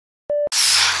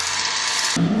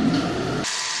It's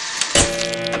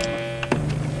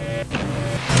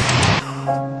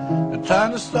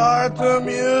time to start the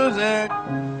music.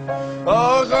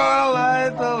 Oh, gonna light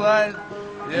the light.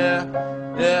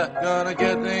 Yeah, gonna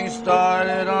get things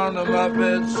started on the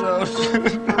Muppet Show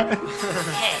tonight.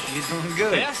 Hey, you're doing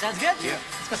good. Yeah, sounds good. Yeah.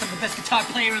 It's because I'm the best guitar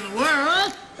player in the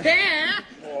world. Yeah.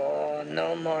 Oh,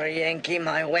 no more Yankee,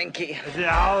 my wanky.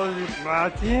 Yeah,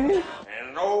 Martini.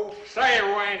 And no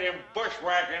sidewinding,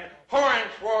 bushwhacking,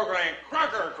 hornswoggling,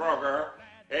 crocker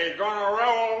is gonna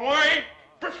roll away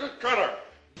biscuit cutter.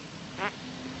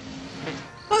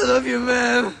 I love you,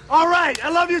 man. All right, I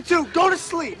love you too. Go to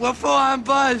sleep. What for? I'm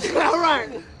buzzed. All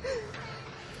right.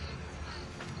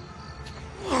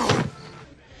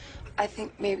 I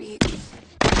think maybe...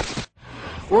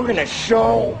 We're gonna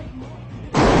show.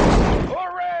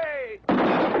 Hooray!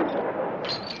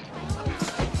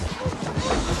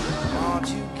 Won't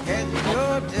you get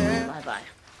your dad? Bye-bye.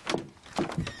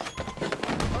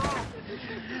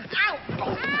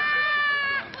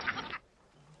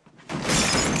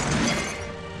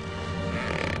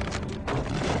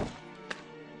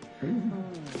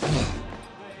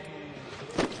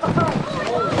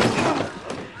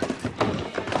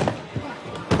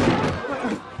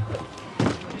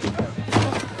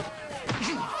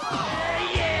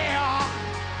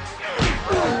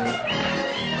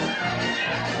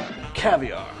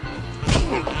 Caviar.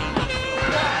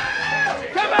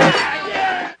 Come on!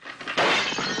 Yeah!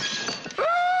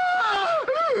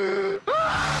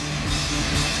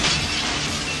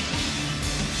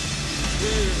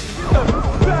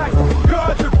 Back,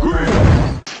 God's a grill.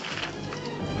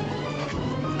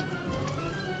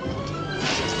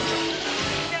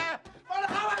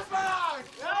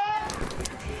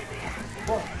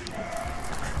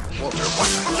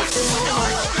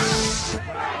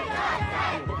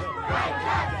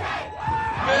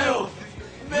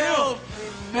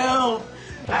 Milk.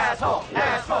 Asshole,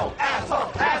 asshole,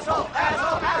 asshole, asshole,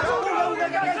 asshole, asshole!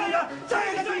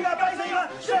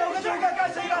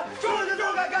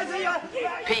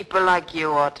 People like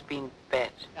you ought to be in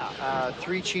bed.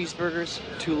 3 cheeseburgers,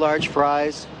 2 large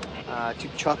fries, 2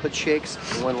 chocolate shakes,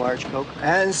 and 1 large Coke.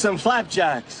 And some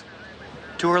flapjacks.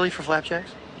 Too early for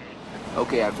flapjacks?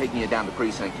 Okay, I'm taking you down to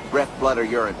precinct. Breath, blood, or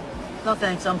urine. No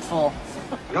thanks, I'm full.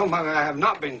 No, Mother, I have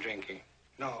not been drinking.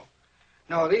 No.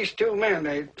 No, these 2 men,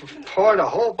 they poured a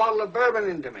whole bottle of bourbon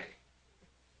into me.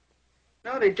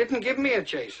 No, they didn't give me a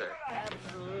chaser.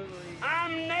 Absolutely.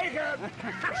 I'm naked!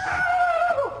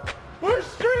 We're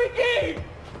streaking!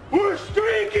 We're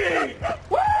streaking!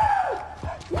 Woo!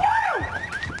 Woo!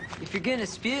 If you're gonna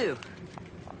spew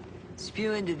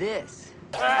into this.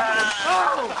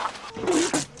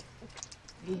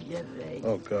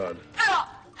 Oh, God.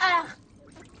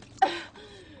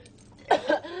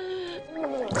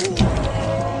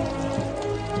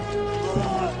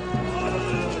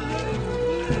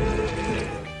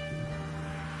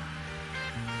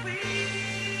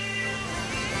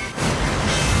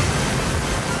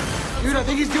 Dude, I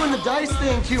think he's doing the dice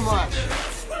thing too much.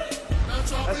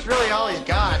 That's really all he's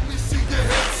got.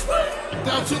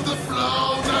 Down to the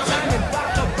floor.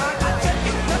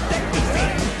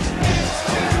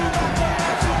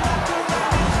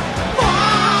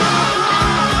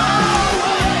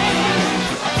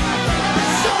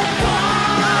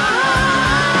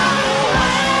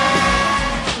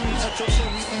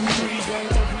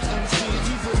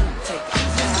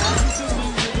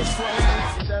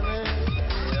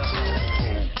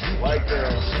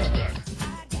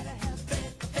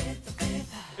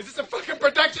 Is this a fucking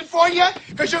production for you?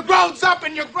 Because you're grown up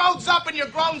and you're grown up and you're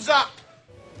grown up.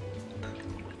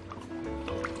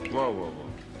 Whoa.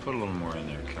 Put a little more in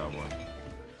there, cowboy.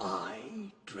 I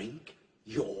drink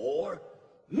your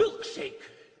milkshake.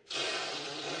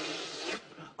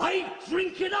 I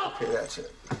drink it up. Okay, that's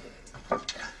it.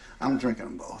 I'm drinking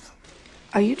them both.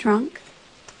 Are you drunk?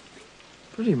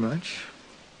 Pretty much.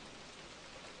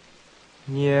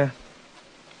 Yeah.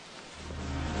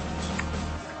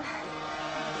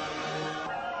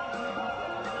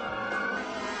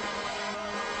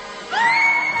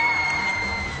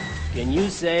 Can you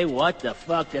say what the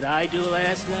fuck did I do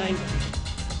last night?